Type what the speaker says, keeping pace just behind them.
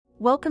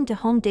Welcome to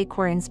Home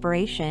Decor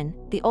Inspiration,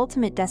 the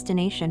ultimate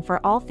destination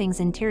for all things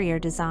interior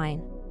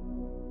design.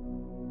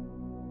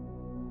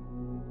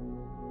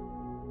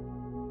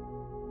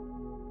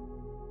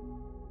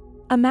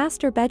 A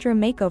master bedroom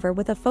makeover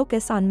with a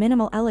focus on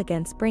minimal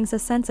elegance brings a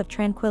sense of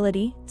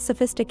tranquility,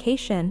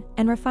 sophistication,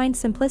 and refined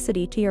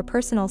simplicity to your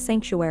personal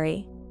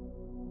sanctuary.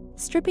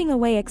 Stripping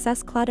away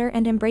excess clutter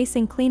and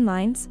embracing clean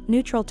lines,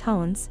 neutral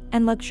tones,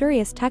 and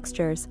luxurious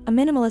textures, a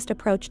minimalist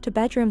approach to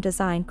bedroom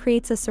design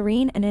creates a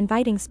serene and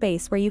inviting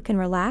space where you can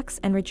relax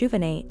and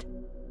rejuvenate.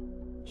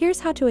 Here's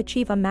how to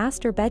achieve a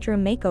master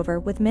bedroom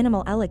makeover with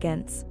minimal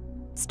elegance.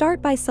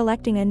 Start by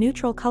selecting a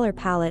neutral color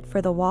palette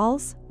for the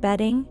walls,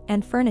 bedding,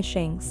 and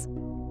furnishings.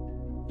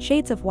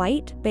 Shades of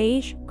white,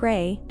 beige,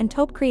 gray, and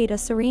taupe create a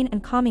serene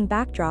and calming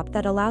backdrop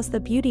that allows the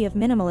beauty of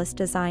minimalist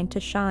design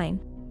to shine.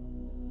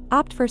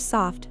 Opt for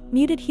soft,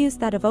 muted hues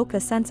that evoke a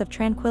sense of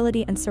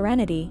tranquility and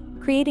serenity,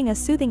 creating a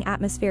soothing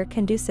atmosphere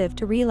conducive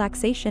to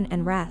relaxation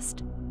and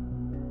rest.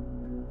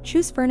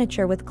 Choose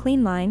furniture with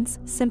clean lines,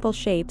 simple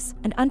shapes,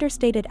 and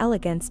understated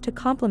elegance to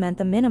complement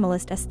the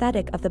minimalist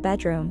aesthetic of the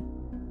bedroom.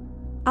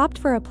 Opt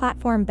for a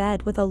platform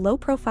bed with a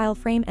low-profile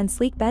frame and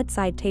sleek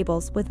bedside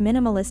tables with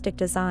minimalistic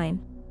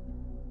design.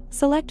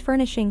 Select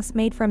furnishings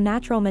made from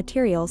natural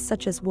materials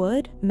such as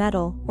wood,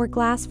 metal, or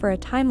glass for a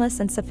timeless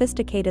and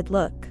sophisticated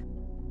look.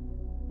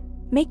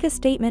 Make a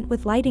statement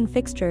with lighting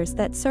fixtures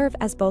that serve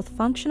as both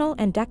functional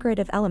and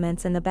decorative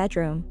elements in the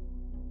bedroom.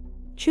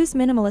 Choose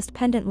minimalist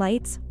pendant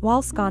lights,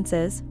 wall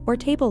sconces, or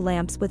table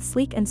lamps with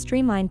sleek and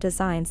streamlined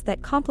designs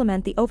that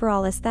complement the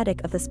overall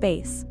aesthetic of the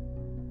space.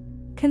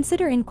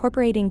 Consider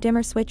incorporating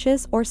dimmer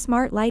switches or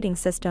smart lighting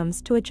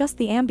systems to adjust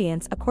the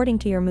ambience according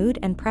to your mood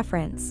and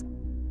preference.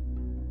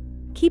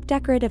 Keep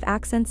decorative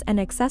accents and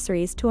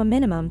accessories to a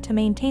minimum to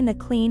maintain the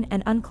clean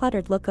and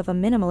uncluttered look of a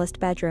minimalist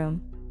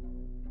bedroom.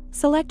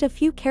 Select a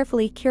few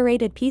carefully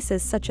curated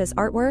pieces such as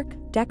artwork,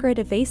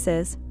 decorative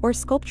vases, or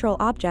sculptural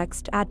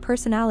objects to add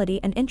personality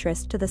and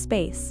interest to the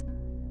space.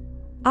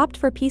 Opt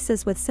for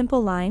pieces with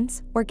simple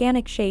lines,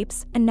 organic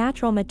shapes, and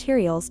natural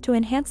materials to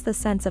enhance the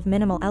sense of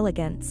minimal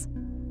elegance.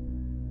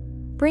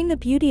 Bring the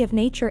beauty of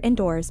nature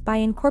indoors by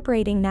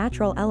incorporating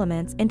natural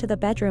elements into the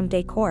bedroom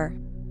decor.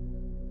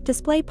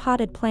 Display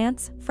potted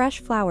plants, fresh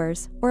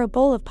flowers, or a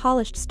bowl of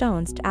polished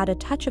stones to add a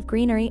touch of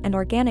greenery and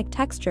organic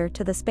texture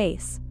to the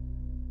space.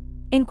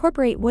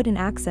 Incorporate wooden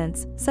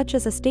accents, such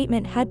as a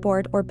statement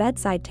headboard or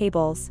bedside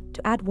tables,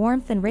 to add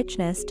warmth and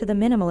richness to the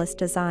minimalist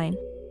design.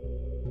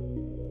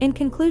 In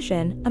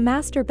conclusion, a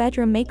master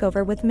bedroom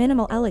makeover with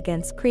minimal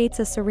elegance creates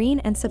a serene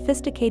and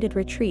sophisticated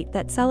retreat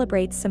that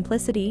celebrates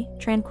simplicity,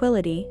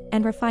 tranquility,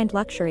 and refined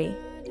luxury.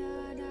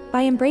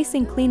 By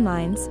embracing clean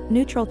lines,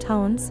 neutral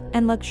tones,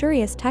 and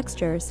luxurious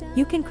textures,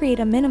 you can create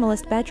a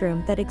minimalist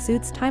bedroom that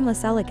exudes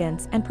timeless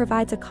elegance and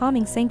provides a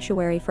calming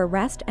sanctuary for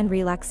rest and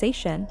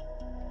relaxation.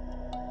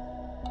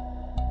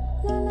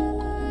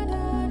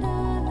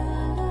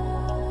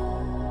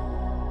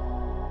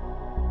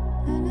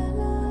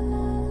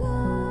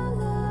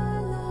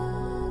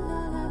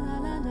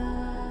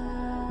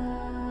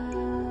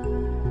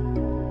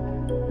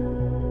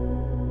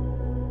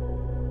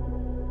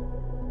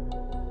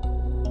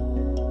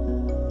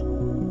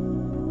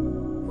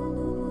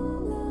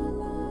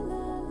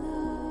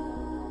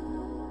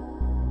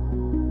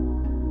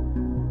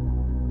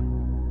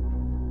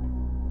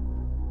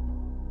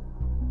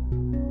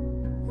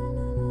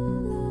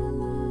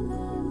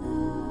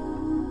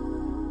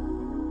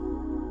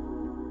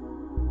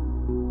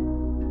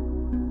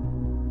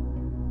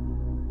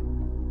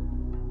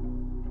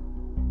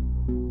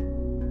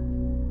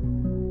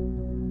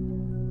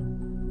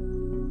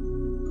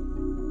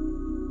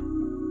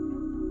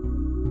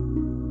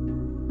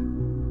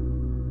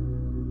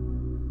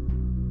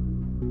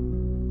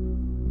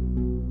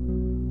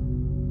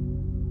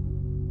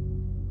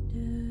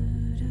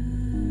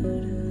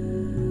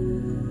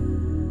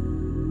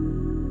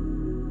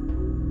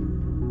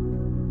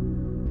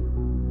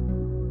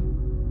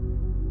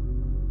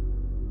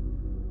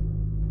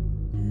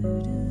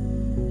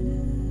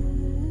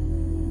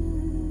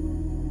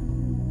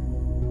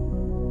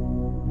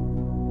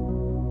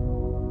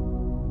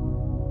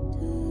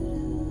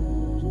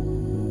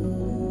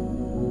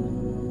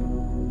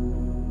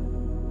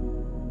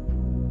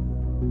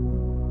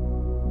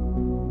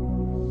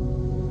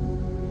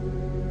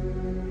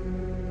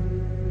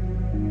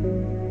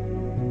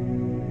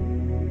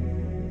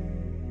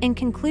 In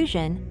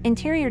conclusion,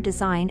 interior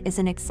design is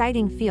an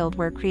exciting field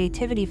where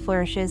creativity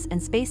flourishes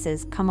and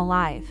spaces come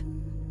alive.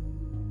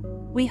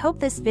 We hope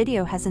this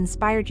video has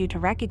inspired you to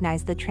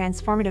recognize the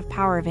transformative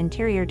power of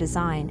interior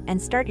design and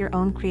start your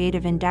own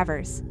creative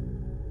endeavors.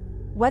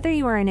 Whether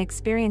you are an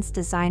experienced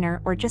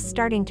designer or just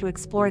starting to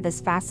explore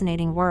this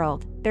fascinating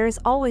world, there is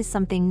always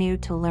something new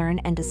to learn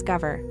and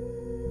discover.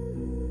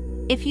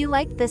 If you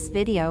liked this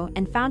video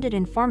and found it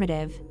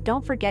informative,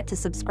 don't forget to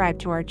subscribe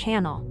to our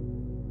channel.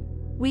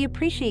 We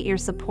appreciate your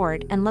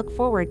support and look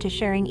forward to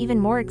sharing even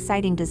more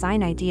exciting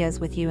design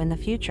ideas with you in the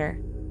future.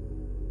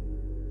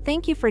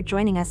 Thank you for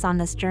joining us on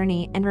this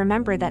journey, and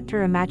remember that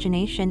through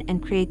imagination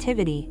and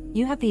creativity,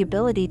 you have the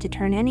ability to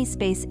turn any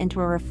space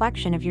into a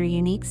reflection of your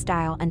unique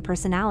style and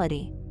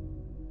personality.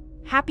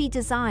 Happy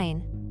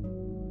design!